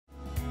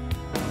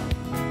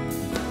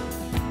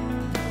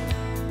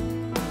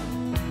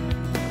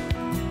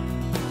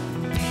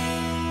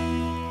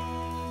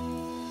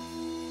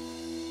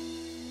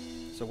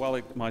So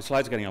while my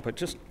slides are getting up,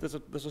 there's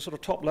a sort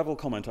of top-level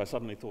comment I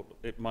suddenly thought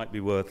it might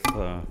be worth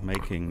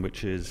making,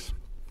 which is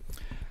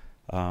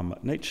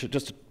nature.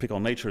 Just to pick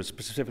on nature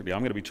specifically,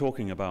 I'm going to be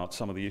talking about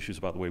some of the issues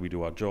about the way we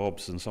do our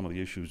jobs and some of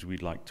the issues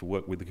we'd like to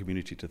work with the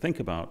community to think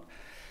about.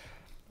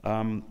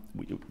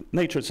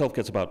 Nature itself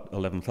gets about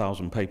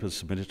 11,000 papers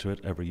submitted to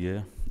it every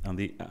year, and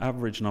the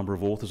average number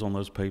of authors on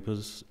those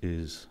papers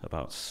is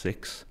about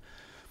 6,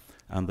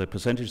 and the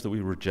percentage that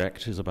we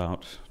reject is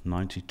about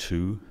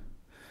 92.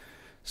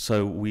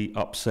 So we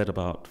upset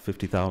about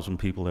 50,000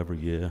 people every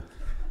year,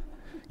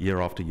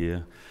 year after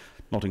year,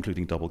 not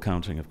including double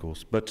counting, of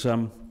course. But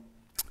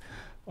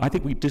I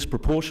think we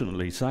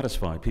disproportionately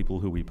satisfy people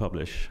who we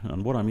publish,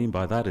 and what I mean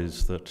by that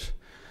is that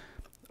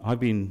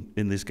I've been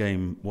in this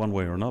game one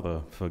way or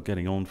another for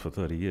getting on for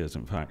 30 years,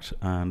 in fact,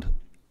 and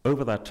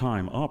over that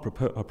time, our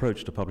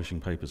approach to publishing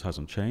papers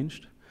hasn't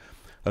changed.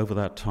 Over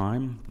that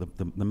time,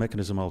 the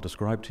mechanism I'll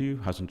describe to you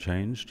hasn't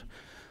changed.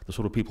 The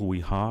sort of people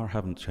we hire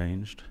haven't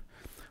changed.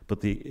 But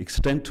the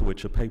extent to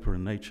which a paper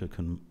in Nature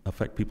can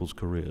affect people's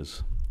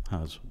careers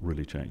has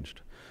really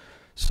changed.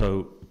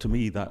 So to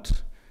me,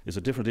 that is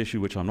a different issue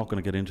which I'm not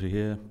going to get into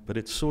here, but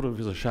it sort of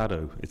is a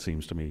shadow, it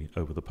seems to me,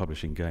 over the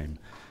publishing game.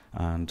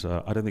 And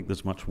I don't think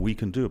there's much we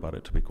can do about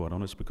it, to be quite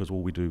honest, because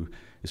all we do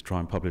is try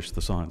and publish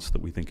the science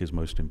that we think is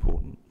most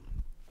important.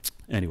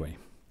 Anyway,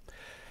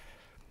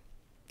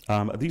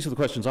 these are the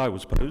questions I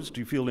was posed.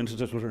 Do you feel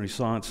interdisciplinary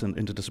science and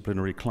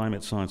interdisciplinary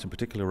climate science in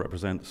particular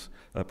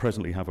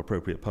presently have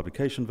appropriate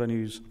publication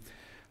venues?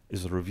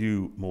 Is the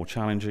review more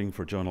challenging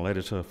for a journal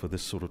editor for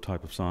this sort of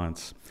type of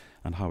science?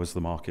 And how is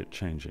the market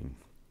changing?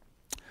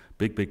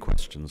 Big, big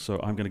questions. So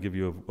I'm going to give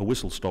you a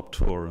whistle-stop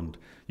tour, and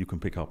you can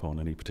pick up on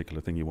any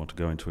particular thing you want to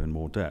go into in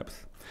more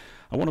depth.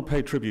 I want to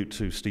pay tribute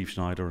to Steve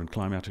Schneider and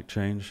Climatic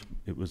Change.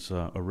 It was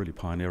a really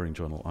pioneering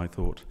journal, I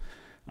thought,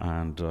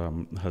 and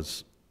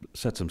has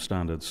set some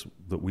standards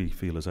that we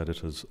feel as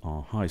editors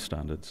are high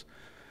standards.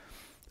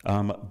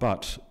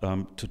 But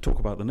to talk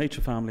about the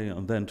Nature family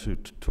and then to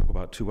talk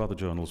about 2 other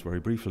journals very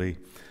briefly,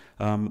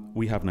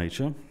 we have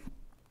Nature.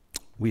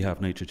 We have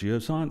Nature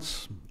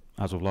Geoscience.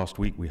 As of last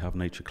week, we have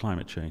Nature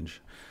Climate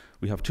Change.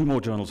 We have 2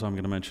 more journals I'm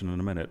going to mention in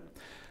a minute.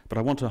 But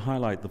I want to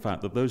highlight the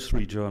fact that those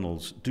 3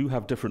 journals do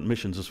have different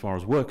missions as far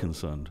as we're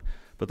concerned,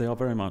 but they are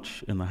very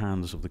much in the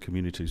hands of the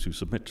communities who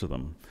submit to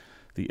them.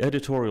 The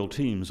editorial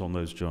teams on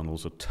those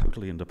journals are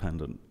totally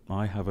independent.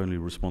 I have only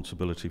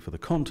responsibility for the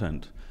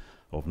content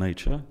of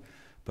Nature,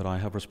 but I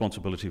have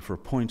responsibility for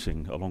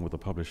appointing, along with the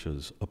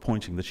publishers,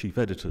 appointing the chief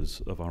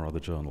editors of our other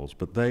journals.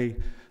 But they,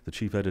 the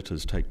chief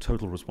editors, take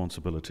total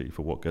responsibility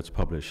for what gets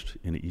published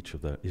in each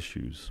of their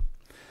issues.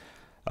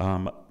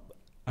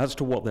 As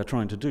to what they're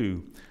trying to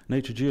do,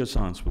 Nature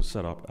Geoscience was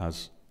set up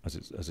as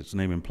its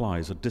name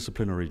implies, a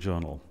disciplinary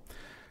journal.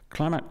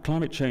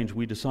 Climate change,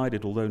 we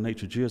decided, although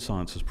Nature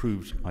Geoscience has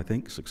proved, I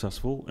think,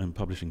 successful in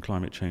publishing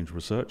climate change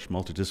research,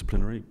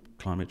 multidisciplinary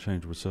climate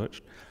change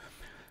research,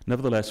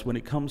 nevertheless, when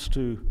it comes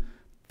to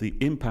the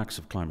impacts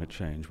of climate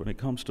change, when it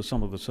comes to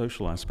some of the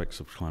social aspects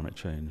of climate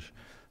change,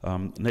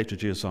 Nature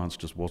Geoscience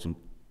just wasn't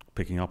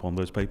picking up on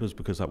those papers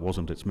because that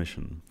wasn't its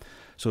mission.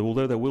 So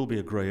although there will be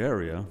a grey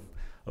area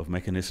of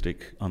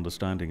mechanistic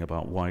understanding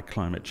about why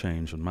climate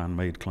change and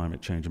man-made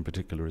climate change in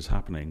particular is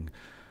happening,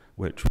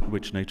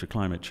 which Nature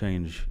Climate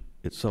Change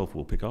itself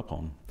will pick up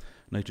on,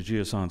 Nature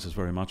Geoscience is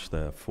very much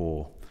there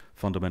for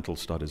fundamental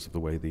studies of the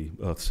way the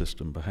Earth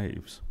system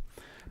behaves.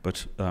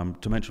 But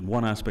to mention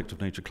one aspect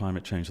of Nature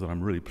Climate Change that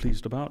I'm really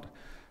pleased about,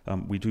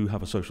 we do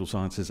have a social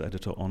sciences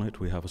editor on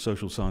it. We have a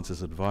social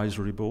sciences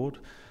advisory board.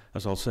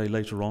 As I'll say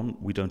later on,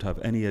 we don't have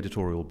any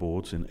editorial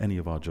boards in any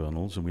of our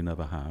journals, and we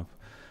never have.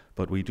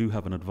 But we do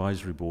have an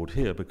advisory board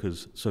here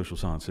because social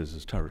sciences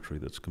is territory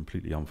that's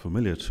completely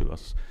unfamiliar to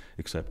us,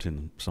 except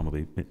in some of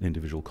the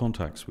individual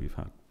contacts we've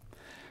had.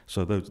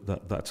 So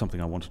that's something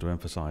I wanted to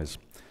emphasize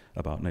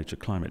about Nature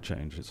Climate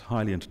Change. It's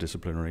highly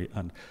interdisciplinary,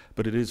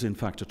 but it is in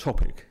fact a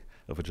topic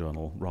of a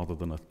journal rather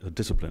than a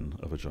discipline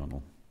of a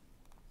journal.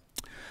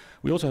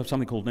 We also have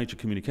something called Nature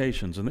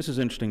Communications, and this is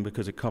interesting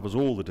because it covers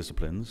all the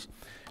disciplines.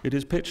 It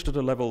is pitched at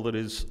a level that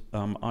is,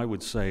 I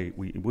would say,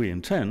 we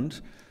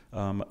intend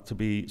to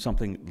be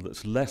something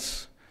that's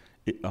less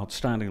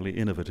outstandingly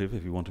innovative,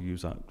 if you want to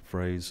use that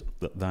phrase,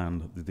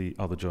 than the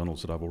other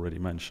journals that I've already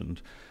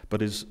mentioned,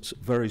 but is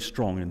very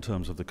strong in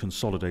terms of the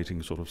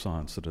consolidating sort of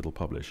science that it'll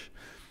publish.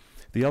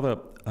 The other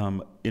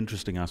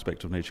interesting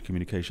aspect of Nature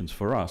Communications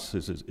for us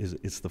is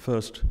it's the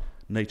first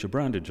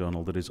Nature-branded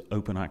journal that is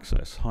open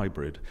access,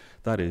 hybrid.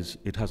 That is,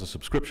 it has a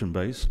subscription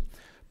base,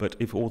 but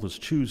if authors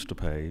choose to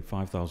pay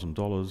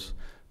 $5,000,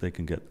 they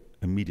can get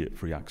immediate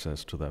free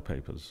access to their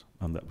papers.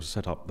 And that was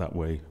set up that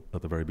way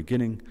at the very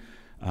beginning.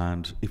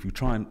 And if you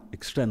try and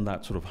extend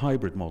that sort of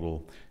hybrid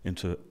model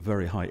into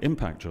very high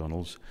impact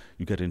journals,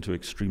 you get into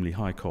extremely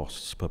high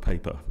costs per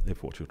paper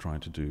if what you're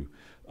trying to do,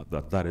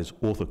 that is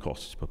author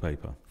costs per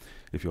paper,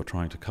 if you're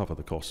trying to cover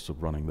the costs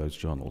of running those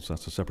journals.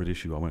 That's a separate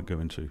issue I won't go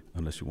into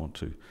unless you want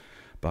to.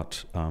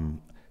 But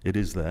it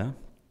is there.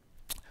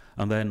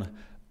 And then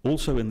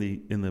also in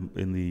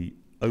the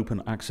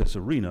open access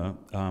arena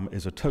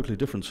is a totally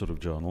different sort of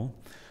journal,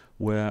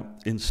 where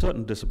in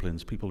certain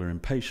disciplines people are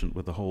impatient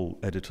with the whole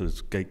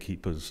editors,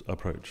 gatekeepers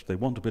approach. They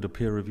want a bit of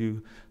peer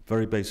review,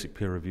 very basic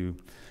peer review,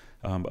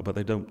 but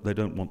they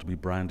don't want to be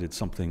branded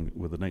something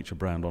with a Nature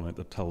brand on it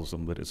that tells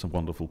them that it's a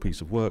wonderful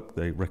piece of work.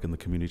 They reckon the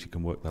community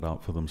can work that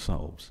out for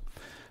themselves.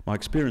 My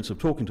experience of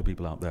talking to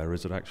people out there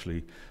is that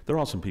actually there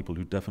are some people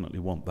who definitely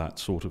want that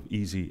sort of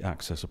easy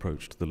access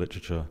approach to the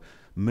literature,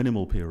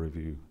 minimal peer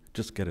review,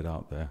 just get it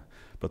out there.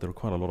 But there are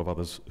quite a lot of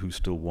others who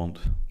still want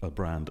a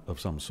brand of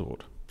some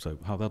sort. So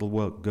how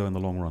that'll go in the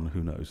long run,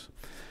 who knows?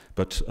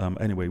 But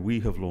anyway,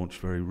 we have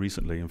launched very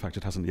recently, in fact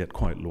it hasn't yet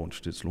quite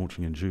launched, it's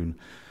launching in June,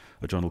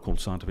 a journal called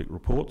Scientific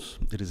Reports.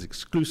 It is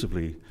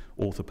exclusively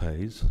author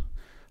pays.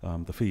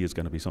 The fee is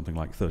going to be something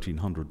like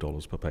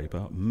 $1,300 per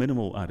paper,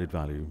 minimal added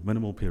value,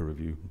 minimal peer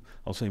review.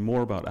 I'll say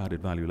more about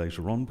added value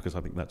later on because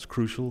I think that's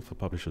crucial for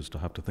publishers to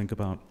have to think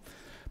about.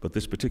 But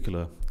this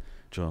particular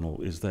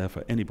journal is there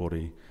for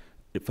anybody,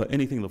 for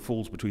anything that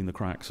falls between the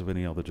cracks of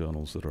any other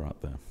journals that are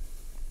out there.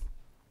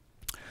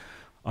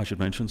 I should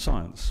mention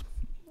Science.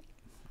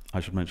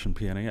 I should mention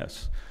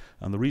PNAS.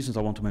 And the reasons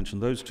I want to mention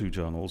those two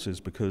journals is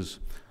because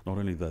not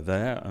only they're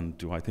there, and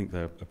do I think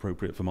they're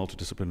appropriate for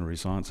multidisciplinary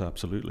science?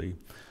 Absolutely.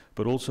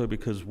 But also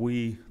because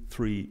we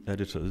three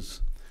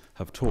editors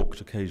have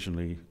talked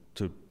occasionally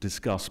to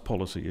discuss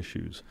policy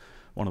issues.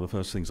 One of the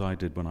first things I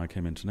did when I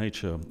came into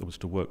Nature was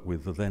to work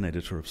with the then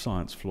editor of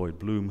Science, Floyd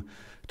Bloom,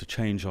 to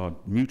change our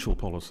mutual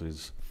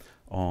policies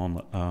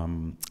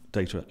on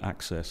data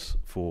access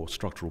for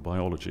structural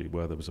biology,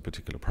 where there was a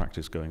particular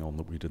practice going on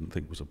that we didn't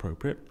think was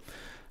appropriate.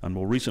 And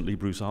more recently,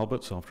 Bruce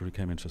Alberts, after he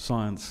came into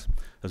Science,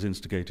 has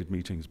instigated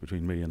meetings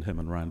between me and him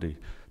and Randy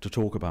to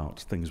talk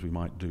about things we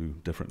might do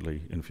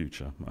differently in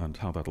future, and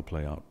how that'll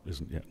play out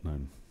isn't yet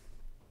known.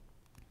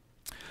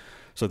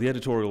 So the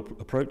editorial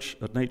approach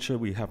at Nature,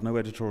 we have no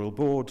editorial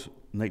board.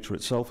 Nature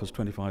itself has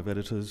 25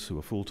 editors who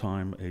are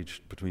full-time,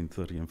 aged between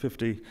 30 and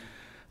 50.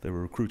 They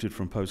were recruited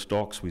from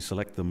postdocs. We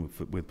select them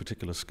with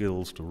particular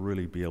skills to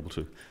really be able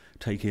to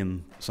take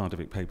in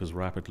scientific papers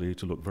rapidly,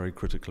 to look very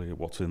critically at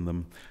what's in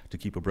them, to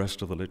keep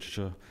abreast of the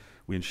literature.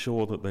 We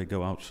ensure that they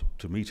go out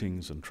to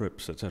meetings and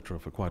trips, etc.,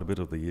 for quite a bit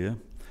of the year.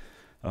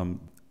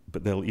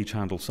 But they'll each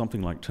handle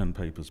something like 10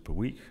 papers per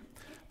week.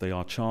 They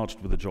are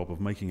charged with the job of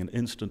making an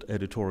instant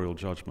editorial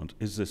judgment.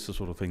 Is this the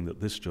sort of thing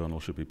that this journal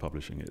should be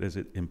publishing? Is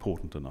it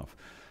important enough?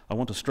 I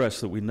want to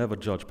stress that we never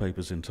judge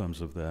papers in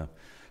terms of their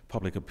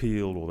public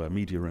appeal or their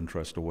media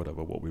interest or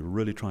whatever. What we're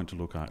really trying to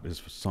look at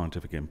is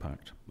scientific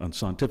impact, and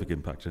scientific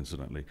impact,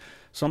 incidentally.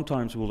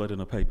 Sometimes we'll let in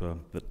a paper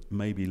that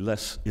may be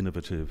less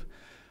innovative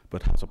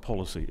but has a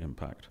policy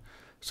impact.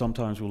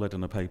 Sometimes we'll let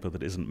in a paper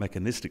that isn't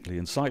mechanistically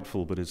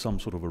insightful but is some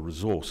sort of a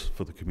resource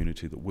for the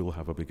community that will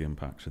have a big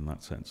impact in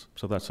that sense.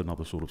 So that's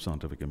another sort of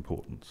scientific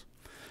importance.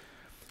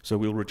 So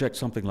we'll reject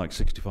something like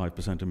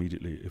 65%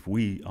 immediately if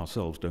we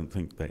ourselves don't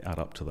think they add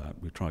up to that.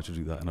 We try to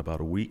do that in about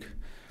a week,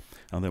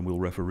 and then we'll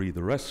referee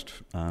the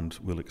rest, and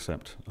we'll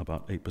accept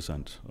about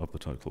 8% of the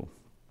total.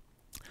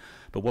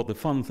 But what the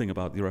fun thing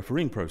about the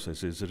refereeing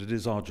process is that it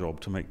is our job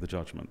to make the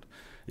judgment.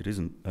 It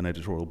isn't an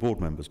editorial board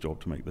member's job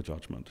to make the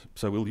judgment.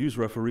 So we'll use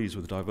referees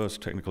with diverse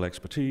technical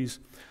expertise,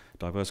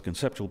 diverse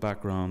conceptual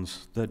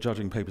backgrounds. They're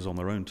judging papers on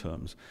their own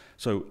terms.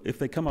 So if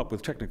they come up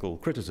with technical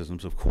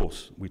criticisms, of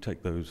course, we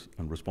take those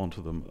and respond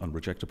to them and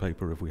reject a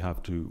paper if we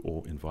have to,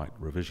 or invite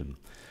revision.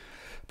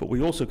 But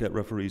we also get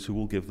referees who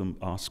will give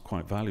us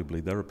quite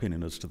valuably their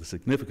opinion as to the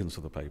significance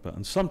of the paper,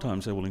 and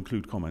sometimes they will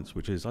include comments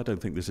which is, I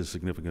don't think this is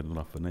significant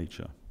enough for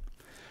Nature.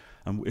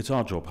 And it's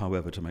our job,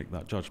 however, to make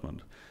that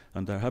judgment.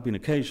 And there have been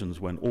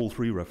occasions when all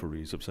three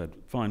referees have said,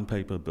 fine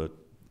paper, but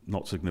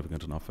not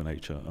significant enough for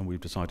Nature, and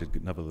we've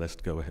decided nevertheless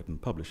to go ahead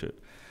and publish it.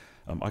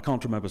 I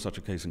can't remember such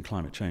a case in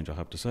climate change, I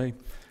have to say,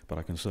 but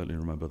I can certainly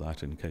remember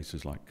that in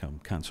cases like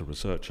cancer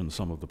research, and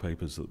some of the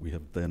papers that we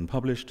have then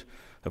published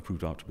have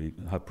proved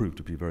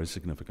to be very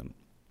significant.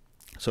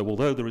 So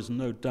although there is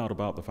no doubt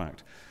about the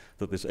fact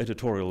that this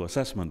editorial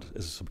assessment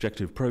is a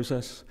subjective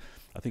process,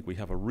 I think we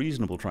have a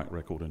reasonable track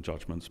record in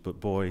judgments, but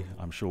boy,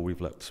 I'm sure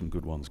we've let some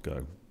good ones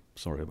go.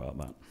 Sorry about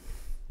that.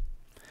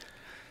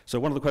 So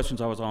one of the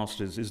questions I was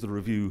asked is the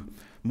review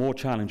more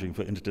challenging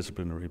for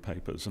interdisciplinary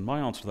papers? And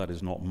my answer to that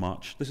is not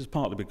much. This is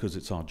partly because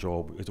it's our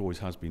job, it always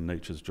has been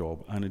Nature's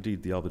job, and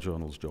indeed the other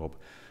journals' job,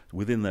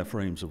 within their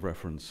frames of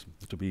reference,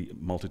 to be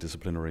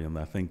multidisciplinary in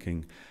their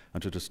thinking,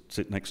 and to just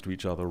sit next to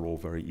each other or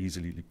very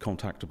easily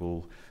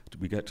contactable.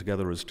 We get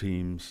together as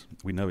teams,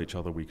 we know each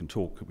other, we can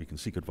talk, we can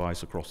seek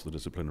advice across the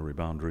disciplinary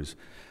boundaries,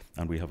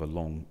 and we have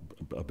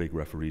a big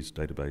referees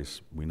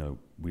database. We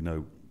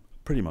know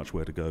pretty much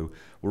where to go.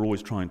 We're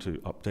always trying to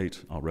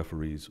update our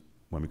referees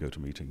when we go to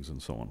meetings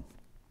and so on.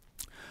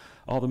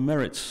 Are the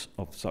merits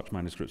of such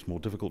manuscripts more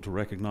difficult to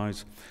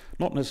recognize?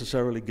 Not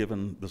necessarily,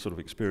 given the sort of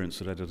experience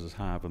that editors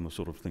have and the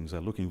sort of things they're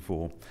looking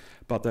for,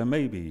 but there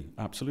may be,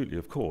 absolutely,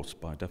 of course,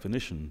 by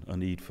definition, a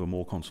need for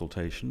more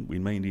consultation. We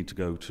may need to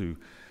go to,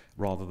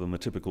 rather than the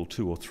typical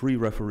 2 or 3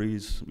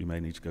 referees, we may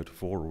need to go to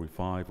 4 or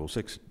 5 or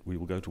 6. We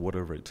will go to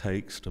whatever it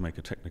takes to make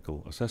a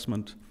technical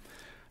assessment.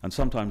 And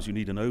sometimes you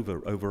need an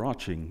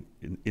overarching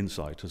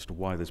insight as to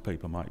why this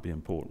paper might be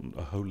important,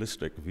 a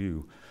holistic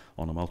view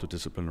on a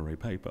multidisciplinary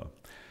paper.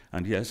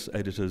 And yes,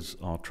 editors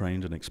are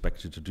trained and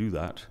expected to do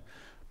that,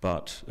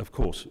 but of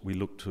course we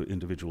look to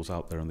individuals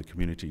out there in the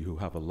community who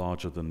have a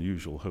larger than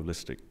usual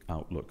holistic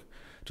outlook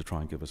to try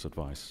and give us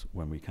advice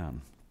when we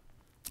can.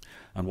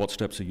 And what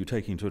steps are you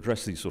taking to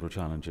address these sort of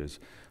challenges?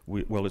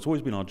 Well, it's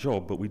always been our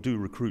job, but we do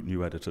recruit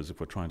new editors if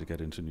we're trying to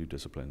get into new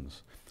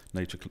disciplines.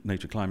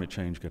 Nature, climate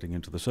change, getting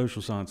into the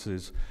social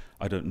sciences.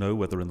 I don't know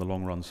whether in the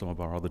long run some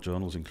of our other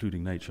journals,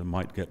 including Nature,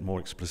 might get more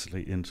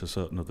explicitly into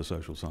certain of the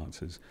social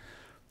sciences.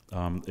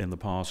 In the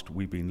past,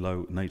 we've been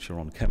low Nature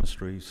on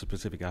chemistry,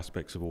 specific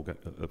aspects of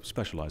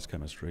specialized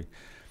chemistry,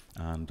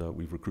 and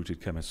we've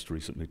recruited chemists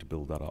recently to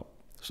build that up.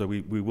 So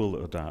we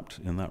will adapt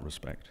in that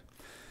respect.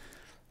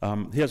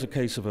 Here's a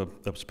case of a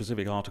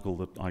specific article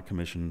that I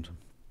commissioned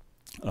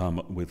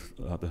with,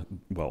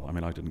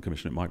 I didn't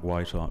commission it, Mike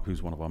White,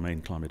 who's one of our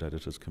main climate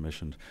editors,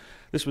 commissioned.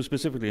 This was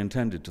specifically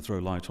intended to throw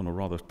light on a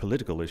rather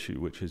political issue,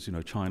 which is,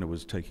 China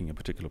was taking a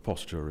particular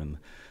posture in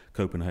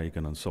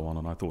Copenhagen and so on,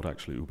 and I thought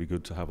actually it would be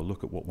good to have a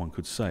look at what one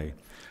could say.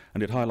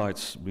 And it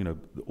highlights,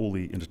 all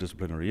the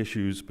interdisciplinary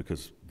issues,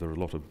 because there are a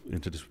lot of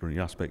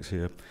interdisciplinary aspects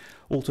here.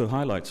 Also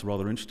highlights a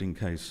rather interesting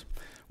case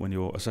when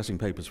you're assessing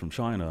papers from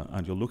China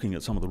and you're looking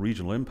at some of the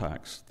regional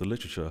impacts. The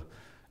literature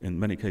in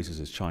many cases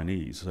is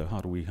Chinese, so how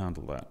do we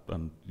handle that?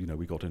 And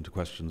we got into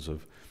questions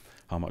of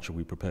how much are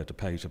we prepared to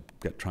pay to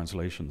get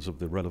translations of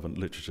the relevant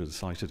literature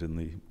cited in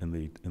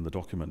the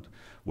document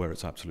where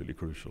it's absolutely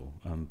crucial.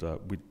 And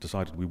we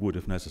decided we would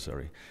if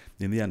necessary.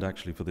 In the end,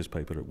 actually, for this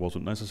paper, it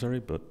wasn't necessary,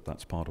 but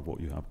that's part of what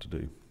you have to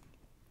do.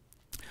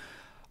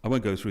 I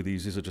won't go through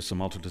these. These are just some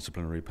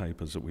multidisciplinary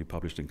papers that we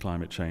published in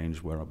Climate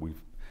Change where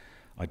we've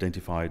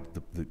identified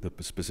the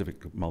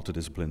specific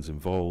multidisciplines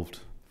involved.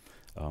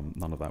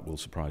 None of that will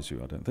surprise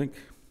you, I don't think.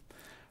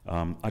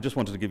 I just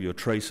wanted to give you a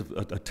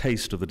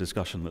taste of the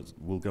discussion that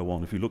will go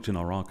on. If you looked in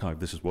our archive,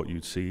 this is what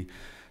you'd see.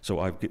 So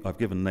I've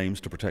given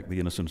names to protect the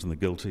innocent and the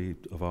guilty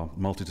of our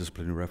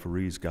multidisciplinary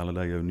referees,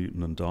 Galileo,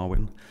 Newton, and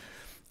Darwin.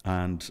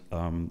 And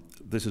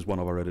this is one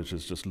of our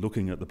editors just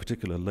looking at the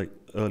particular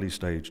early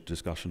stage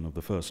discussion of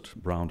the first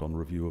round on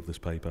review of this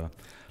paper,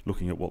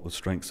 looking at what the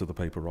strengths of the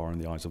paper are in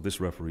the eyes of this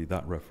referee,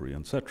 that referee,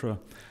 etc.,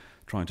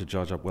 trying to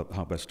judge up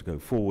how best to go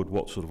forward,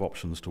 what sort of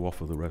options to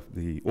offer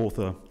the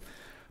author.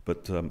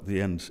 But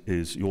the end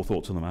is your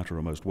thoughts on the matter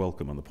are most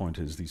welcome, and the point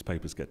is these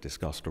papers get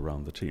discussed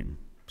around the team.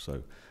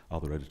 So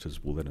other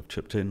editors will then have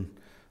chipped in,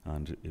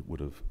 and it would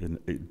have,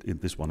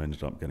 this one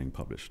ended up getting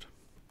published.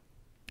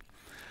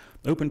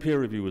 Open peer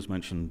review was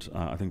mentioned,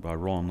 I think, by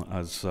Ron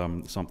as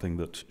something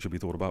that should be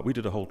thought about. We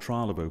did a whole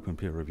trial of open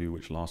peer review,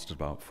 which lasted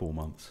about 4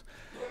 months.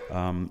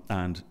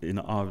 And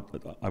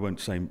I won't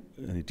say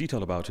any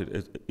detail about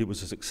it. It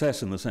was a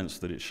success in the sense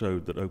that it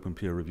showed that open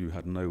peer review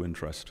had no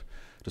interest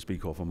to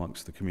speak of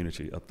amongst the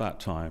community at that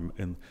time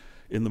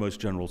in the most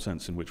general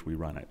sense in which we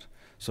ran it.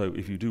 So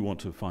if you do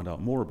want to find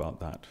out more about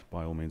that,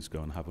 by all means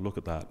go and have a look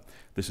at that.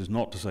 This is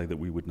not to say that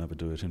we would never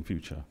do it in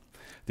future.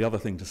 The other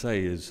thing to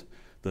say is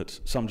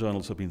that some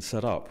journals have been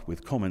set up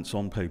with comments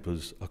on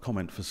papers, a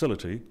comment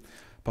facility.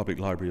 Public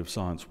Library of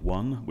Science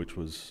 1, which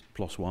was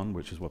PLOS 1,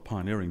 which is a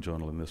pioneering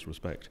journal in this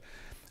respect,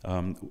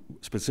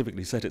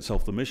 specifically set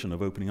itself the mission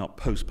of opening up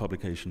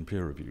post-publication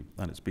peer review.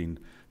 And it's been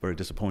very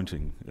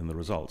disappointing in the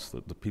results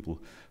that the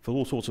people, for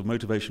all sorts of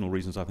motivational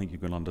reasons I think you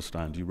can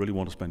understand, you really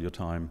want to spend your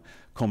time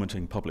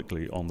commenting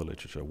publicly on the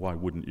literature. Why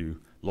wouldn't you?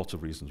 Lots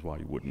of reasons why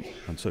you wouldn't,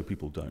 and so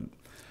people don't.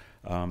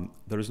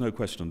 There is no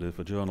question that if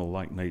a journal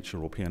like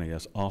Nature or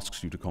PNAS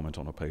asks you to comment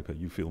on a paper,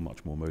 you feel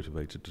much more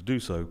motivated to do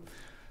so.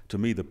 To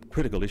me, the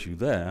critical issue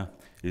there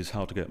is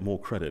how to get more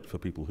credit for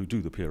people who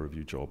do the peer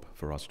review job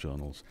for us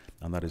journals,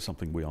 and that is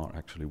something we are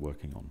actually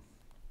working on.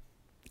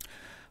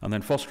 And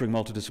then fostering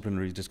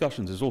multidisciplinary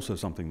discussions is also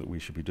something that we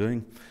should be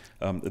doing.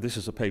 This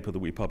is a paper that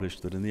we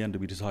published that in the end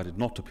we decided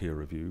not to peer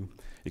review.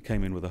 It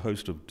came in with a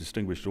host of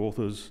distinguished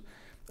authors.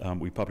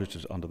 We published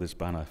it under this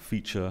banner,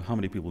 feature. How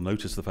many people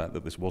noticed the fact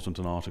that this wasn't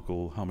an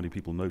article? How many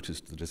people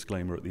noticed the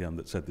disclaimer at the end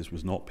that said this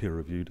was not peer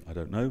reviewed? I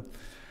don't know.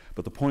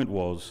 But the point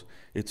was,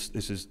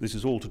 this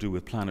is all to do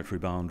with planetary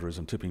boundaries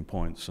and tipping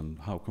points and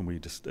how can we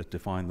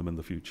define them in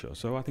the future.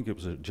 So I think it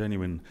was a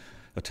genuine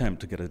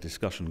attempt to get a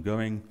discussion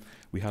going.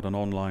 We had an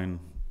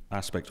online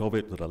aspect of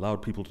it that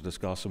allowed people to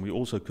discuss, and we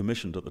also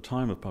commissioned at the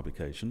time of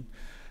publication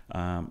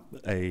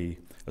a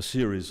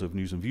series of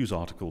news and views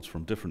articles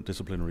from different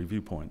disciplinary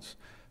viewpoints,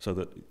 so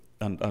that,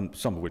 and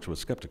some of which were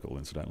skeptical,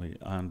 incidentally,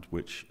 and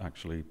which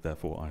actually,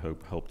 therefore, I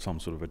hope, helped some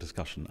sort of a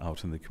discussion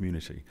out in the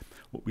community.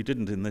 What we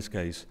didn't in this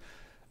case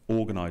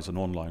organize an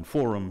online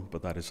forum,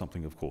 but that is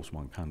something, of course,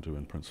 one can do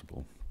in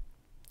principle.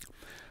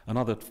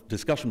 Another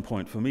discussion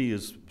point for me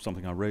is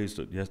something I raised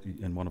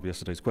in one of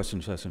yesterday's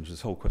question sessions,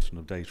 this whole question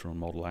of data and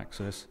model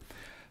access.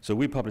 So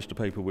we published a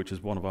paper which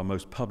is one of our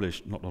most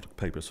published, not a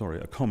paper,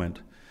 sorry, a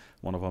comment,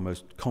 one of our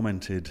most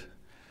commented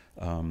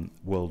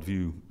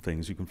worldview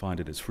things. You can find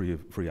it, it's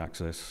free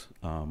access.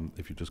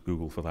 If you just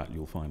Google for that,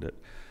 you'll find it.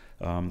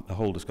 a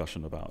whole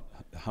discussion about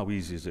how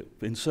easy is it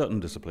in certain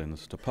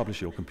disciplines to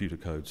publish your computer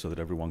code so that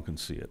everyone can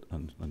see it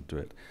and do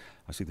it.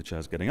 I see the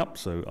chair's getting up,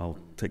 so I'll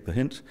take the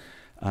hint.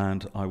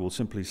 And I will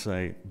simply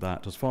say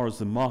that as far as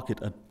the market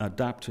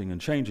adapting and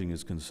changing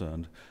is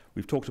concerned,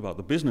 we've talked about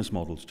the business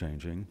models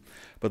changing,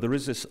 but there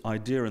is this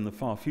idea in the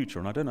far future,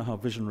 and I don't know how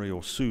visionary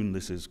or soon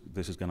this is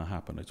going to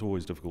happen. It's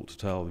always difficult to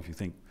tell. If you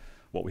think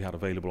what we had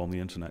available on the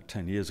internet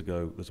 10 years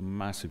ago, there's a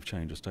massive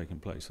change that's taken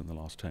place in the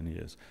last 10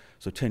 years.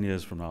 So 10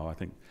 years from now, I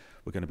think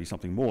we're going to be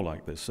something more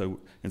like this. So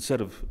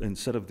instead of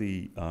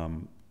the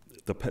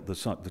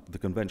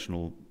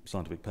conventional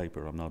scientific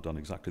paper, I've now done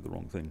exactly the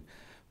wrong thing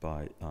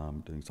by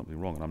doing something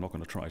wrong, and I'm not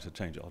going to try to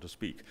change it, I'll just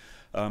speak.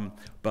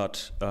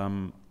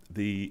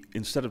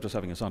 Instead of just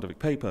having a scientific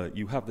paper,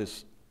 you have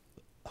this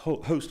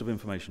host of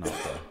information out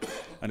there,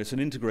 and it's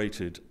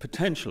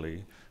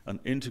potentially an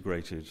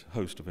integrated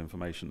host of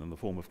information in the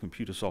form of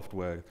computer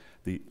software,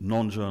 the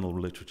non-journal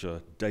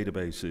literature,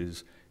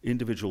 databases,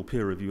 individual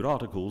peer-reviewed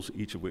articles,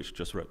 each of which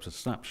just represents a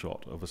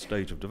snapshot of a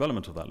stage of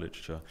development of that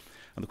literature.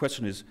 And the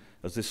question is,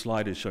 as this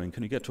slide is showing,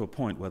 can you get to a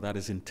point where that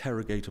is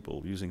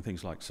interrogatable using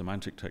things like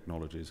semantic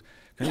technologies?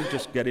 Can you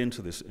just get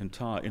into this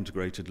entire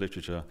integrated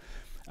literature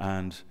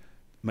and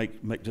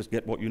just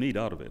get what you need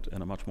out of it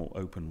in a much more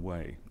open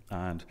way?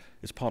 And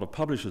it's part of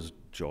publishers'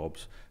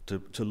 jobs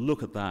to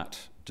look at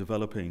that,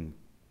 developing,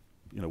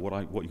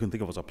 what you can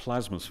think of as a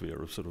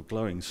plasmasphere of sort of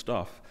glowing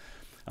stuff,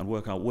 and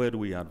work out where do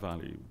we add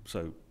value.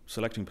 So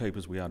selecting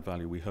papers, we add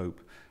value, we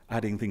hope.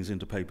 Adding things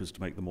into papers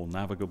to make them more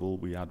navigable,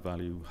 we add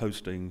value.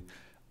 Hosting,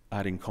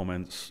 adding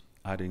comments,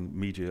 adding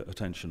media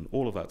attention,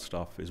 all of that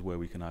stuff is where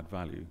we can add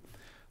value.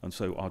 And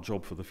so our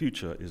job for the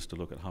future is to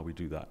look at how we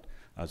do that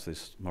as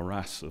this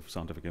morass of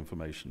scientific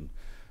information,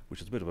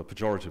 which is a bit of a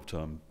pejorative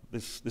term,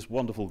 this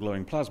wonderful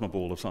glowing plasma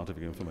ball of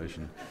scientific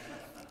information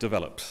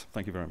develops.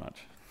 Thank you very much.